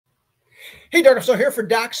Hey, Doc, so here for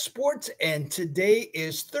Doc Sports, and today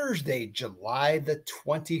is Thursday, July the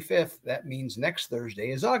 25th. That means next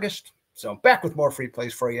Thursday is August. So back with more free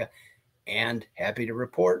plays for you, and happy to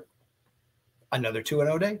report another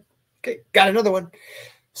 2-0 day. Okay, got another one.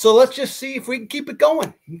 So let's just see if we can keep it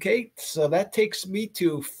going. Okay, so that takes me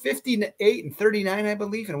to 58 and 39, I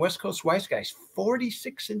believe, and West Coast Wise Guys,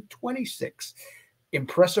 46 and 26.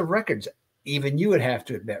 Impressive records. Even you would have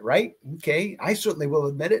to admit, right? Okay, I certainly will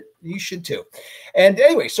admit it. You should too. And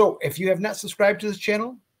anyway, so if you have not subscribed to this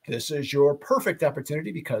channel, this is your perfect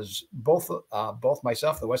opportunity because both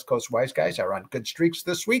myself, the West Coast Wise Guys, are on good streaks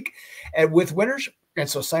this week and with winners. And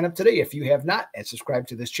so sign up today if you have not and subscribe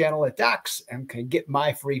to this channel at Docs and can get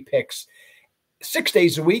my free picks 6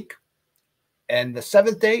 days a week. And the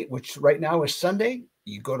 7th day, which right now is Sunday,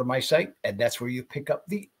 you go to my site and that's where you pick up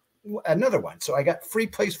another one. So I got free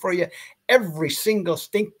plays for you every single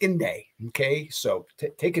stinking day. Okay, so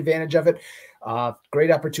take advantage of it.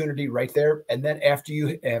 Great opportunity right there. And then after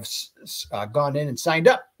you have gone in and signed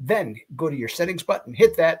up, then go to your settings button,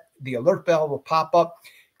 hit that. The alert bell will pop up.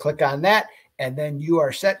 Click on that, and then you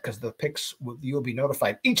are set because the picks you'll be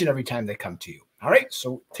notified each and every time they come to you. All right,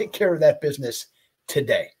 so take care of that business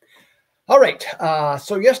today. All right,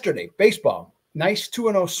 so yesterday, baseball, nice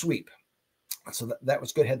 2-0 sweep. So that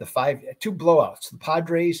was good. Had the two blowouts, the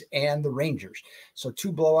Padres and the Rangers. So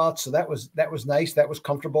 2 blowouts. So that was nice. That was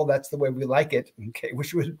comfortable. That's the way we like it. Okay,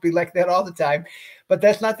 wish it would be like that all the time, but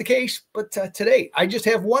that's not the case. But today, I just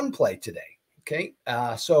have one play today. Okay,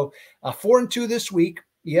 so 4-2 this week.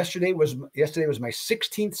 Yesterday was my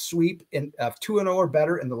 16th sweep of 2-0 or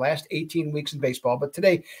better in the last 18 weeks in baseball. But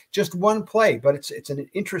today, just one play. But it's an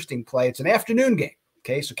interesting play. It's an afternoon game.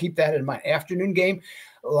 Okay, so keep that in mind. Afternoon game,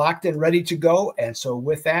 locked and ready to go. And so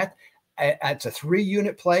with that, it's a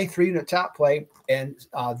 3-unit play, 3-unit top play. And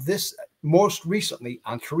this most recently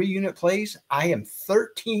on 3-unit plays, I am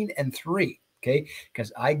 13 and 3. Okay,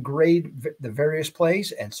 because I grade the various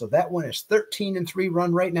plays. And so that one is 13 and 3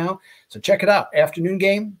 run right now. So check it out. Afternoon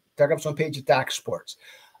game, Doug Up's on page at Doc Sports.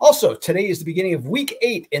 Also, today is the beginning of week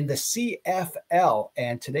 8 in the CFL.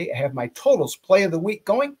 And today I have my totals play of the week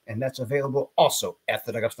going, and that's available also at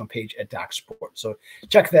the Doug Upstone page at Doc Sports. So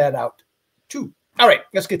check that out too. All right,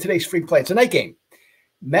 let's get today's free play. It's a night game.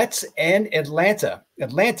 Mets and Atlanta.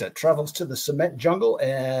 Atlanta travels to the cement jungle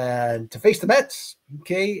and to face the Mets.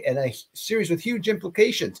 Okay, and a series with huge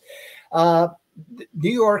implications. New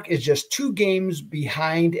York is just 2 games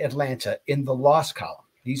behind Atlanta in the loss column.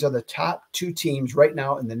 These are the top 2 teams right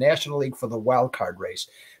now in the National League for the wild card race.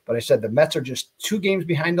 But I said the Mets are just 2 games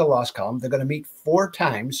behind the loss column. They're going to meet 4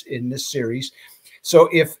 times in this series. So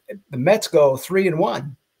if the Mets go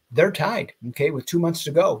 3-1, they're tied, okay, with 2 months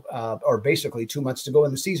to go, or basically 2 months to go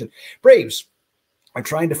in the season. Braves are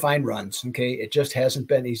trying to find runs, okay? It just hasn't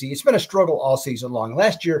been easy. It's been a struggle all season long.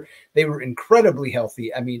 Last year, they were incredibly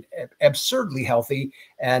healthy. I mean, absurdly healthy,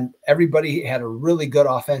 and everybody had a really good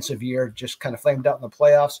offensive year, just kind of flamed out in the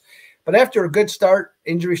playoffs. But after a good start,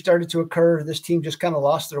 injuries started to occur. This team just kind of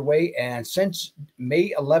lost their way, and since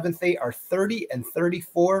May 11th, they are 30 and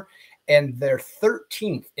 34, and they're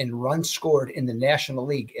 13th in runs scored in the National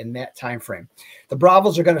League in that time frame. The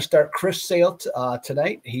Bravos are going to start Chris Sale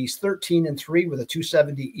tonight. He's 13 and 3 with a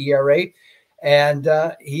 2.70 ERA, and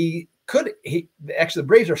actually the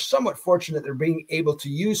Braves are somewhat fortunate they're being able to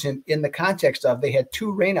use him in the context of they had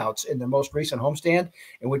 2 rainouts in their most recent homestand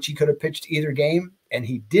in which he could have pitched either game, and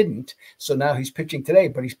he didn't. So now he's pitching today,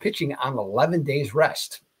 but he's pitching on 11 days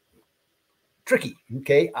rest. Tricky,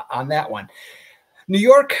 okay, on that one. New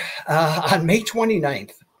York, on May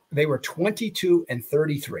 29th, they were 22 and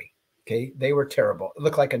 33. Okay, they were terrible. It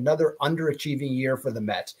looked like another underachieving year for the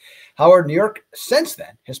Mets. However, New York since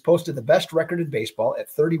then has posted the best record in baseball at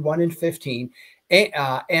 31 and 15,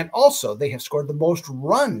 and also they have scored the most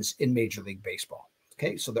runs in Major League Baseball.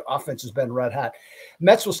 Okay, so their offense has been red hot.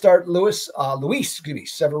 Mets will start Luis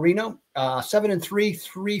Severino, 7 and 3,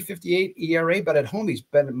 3.58 ERA, but at home he's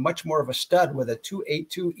been much more of a stud with a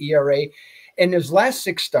 2.82 ERA. In his last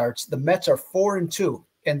 6 starts, the Mets are 4 and 2,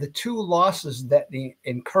 and the 2 losses that they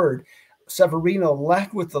incurred, Severino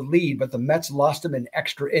left with the lead, but the Mets lost him in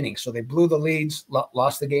extra innings. So they blew the leads,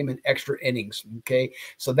 lost the game in extra innings. Okay,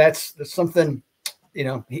 so that's something. You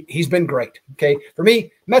know, he's been great. Okay. For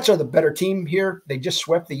me, Mets are the better team here. They just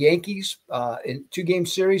swept the Yankees in 2-game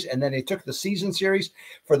series, and then they took the season series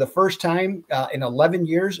for the first time in 11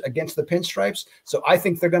 years against the Pinstripes. So I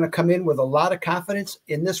think they're going to come in with a lot of confidence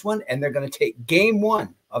in this one, and they're going to take game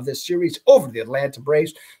 1 of this series over the Atlanta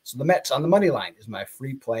Braves. So the Mets on the money line is my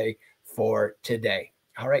free play for today.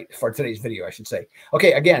 All right, for today's video, I should say.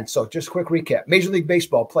 Okay, again, so just a quick recap. Major League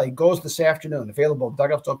Baseball play goes this afternoon. Available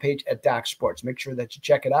Dugout Zone page at Doc Sports. Make sure that you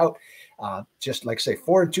check it out. Just like say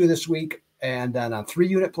 4-2 this week, and then on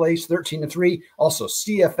 3-unit plays, 13-3. Also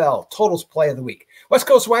CFL totals play of the week. West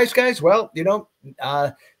Coast Wise guys. Well, you know,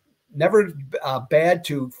 never bad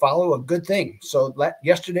to follow a good thing. So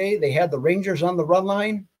yesterday they had the Rangers on the run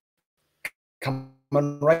line. Coming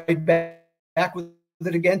right back with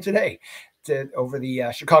it again today. Over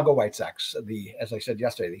the Chicago White Sox, as I said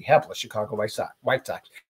yesterday, the hapless Chicago White Sox.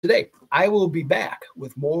 Today, I will be back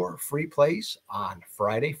with more free plays on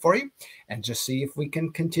Friday for you and just see if we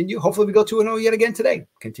can continue. Hopefully, we go 2-0 yet again today.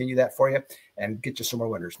 Continue that for you and get you some more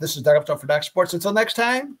winners. This is Doug Upton for Doc Sports. Until next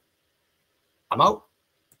time, I'm out.